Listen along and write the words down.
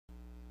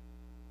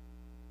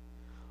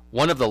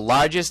One of the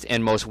largest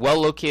and most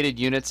well-located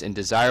units in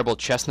desirable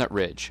Chestnut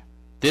Ridge.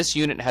 This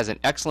unit has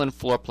an excellent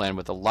floor plan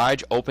with a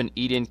large open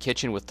eat-in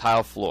kitchen with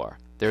tile floor.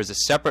 There is a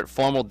separate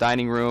formal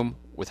dining room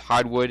with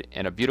hardwood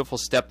and a beautiful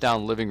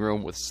step-down living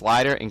room with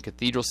slider and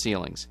cathedral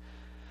ceilings.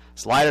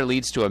 Slider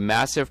leads to a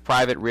massive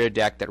private rear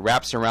deck that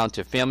wraps around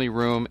to family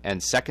room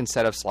and second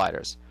set of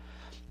sliders.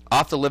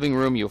 Off the living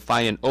room, you'll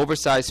find an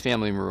oversized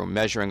family room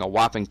measuring a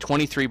whopping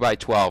 23 by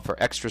 12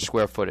 for extra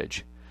square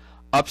footage.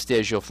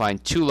 Upstairs, you'll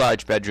find 2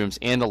 large bedrooms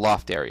and a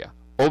loft area.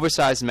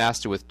 Oversized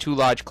master with 2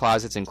 large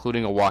closets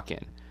including a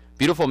walk-in.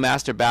 Beautiful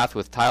master bath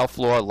with tile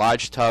floor,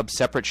 large tub,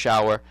 separate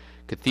shower,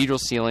 cathedral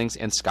ceilings,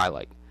 and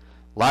skylight.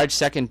 Large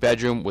second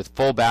bedroom with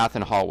full bath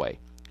and hallway.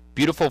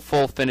 Beautiful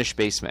full finished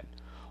basement.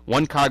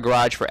 1-car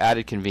garage for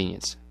added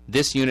convenience.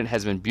 This unit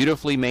has been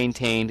beautifully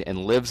maintained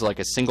and lives like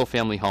a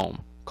single-family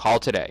home. Call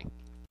today.